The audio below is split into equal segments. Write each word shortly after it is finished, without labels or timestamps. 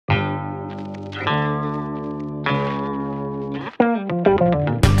We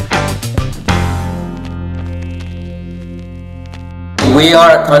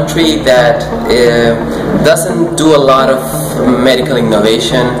are a country that doesn't do a lot of medical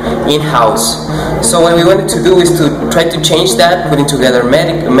innovation in-house. So what we wanted to do is to try to change that, putting together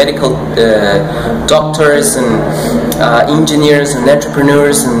medical doctors and engineers and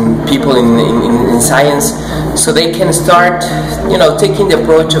entrepreneurs and people in science, so they can start, taking the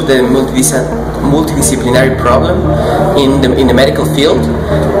approach of the multidisciplinary problem in the medical field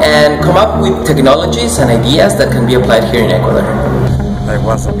and come up with technologies and ideas that can be applied here in Ecuador. I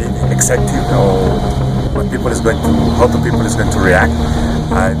was a bit excited what people is going to, how the people is going to react.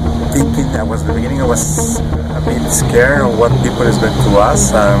 I thinking at the beginning I was a bit scared of what people is going to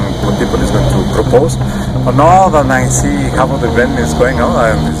ask and what people is going to propose. But now that I see how the event is going on,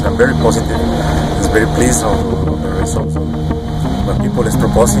 I'm very positive. I'm very pleased of the results of what people is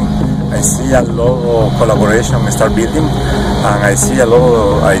proposing. I see a lot of collaboration start building, and I see a lot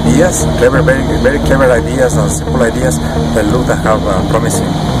of ideas, very clever ideas and simple ideas that look that have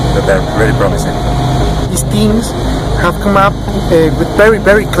promising, that are very promising. These teams have come up with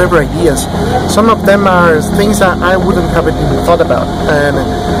very clever ideas. Some of them are things that I wouldn't have even thought about, and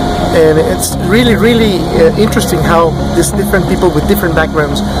it's really interesting how these different people with different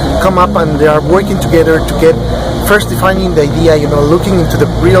backgrounds come up and they are working together to get first defining the idea, looking into the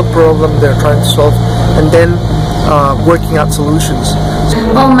real problem they're trying to solve, and then working out solutions.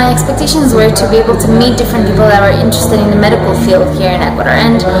 Well, my expectations were to be able to meet different people that are interested in the medical field here in Ecuador,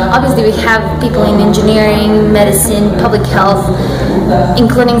 and obviously we have people in engineering, medicine, public health,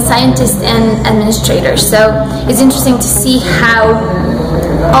 including scientists and administrators. So it's interesting to see how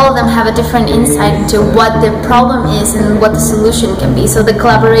all of them have a different insight into what the problem is and what the solution can be. So the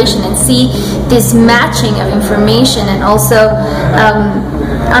collaboration and see this matching of information and also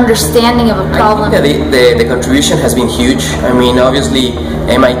understanding of a problem. Yeah, the contribution has been huge. I mean, obviously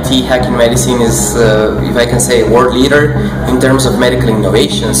MIT HackMed Medicine is, if I can say, a world leader in terms of medical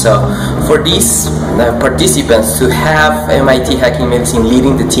innovation. So for these participants to have MIT HackMed Medicine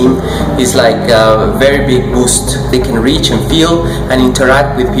leading the team is like a very big boost. They can reach and feel and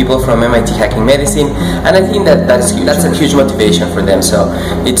interact with people from MIT HackMed Medicine, and I think that's a huge motivation for them. So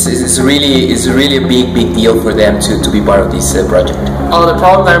it's really a big deal for them to be part of this project. The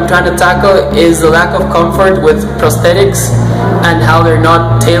problem that I'm trying to tackle is the lack of comfort with prosthetics and how they're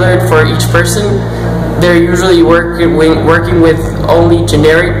not tailored for each person. They're usually working with only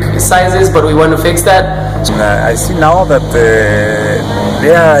generic sizes, but we want to fix that. I see now that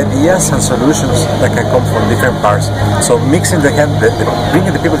there are ideas and solutions that can come from different parts. So mixing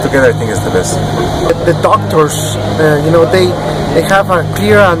bringing the people together, I think, is the best. The doctors, they have a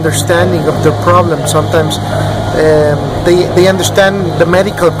clear understanding of their problem. Sometimes they understand the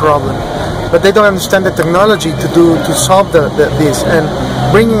medical problem, but they don't understand the technology to solve this. And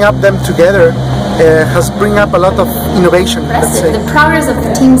bringing up them together has bring up a lot of innovation. The progress of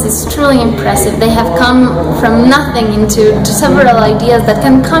the teams is truly impressive. They have come from nothing into several ideas that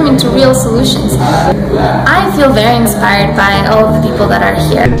can come into real solutions. I feel very inspired by all of the people that are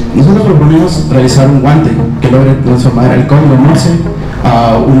here. Nosotros proponemos realizar un guante que logre transformar el código Morse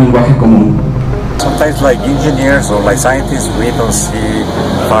a un lenguaje común. Sometimes, like engineers or like scientists, we don't see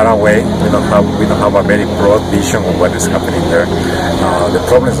far away. We don't have a very broad vision of what is happening there. The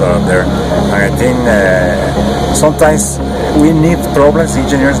problems are there, and I think sometimes we need problems.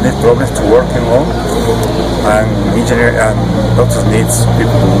 Engineers need problems to work on, and doctors need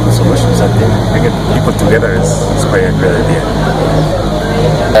people to do the solutions. I think bringing people together is quite a great idea.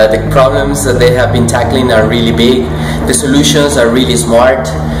 The problems that they have been tackling are really big. The solutions are really smart,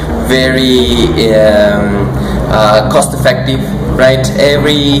 very cost-effective, right?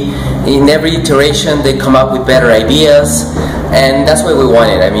 In every iteration they come up with better ideas, and that's what we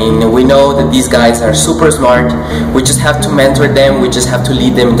wanted. I mean, we know that these guys are super smart. We just have to mentor them, we just have to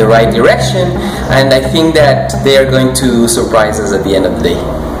lead them in the right direction, and I think that they are going to surprise us at the end of the day.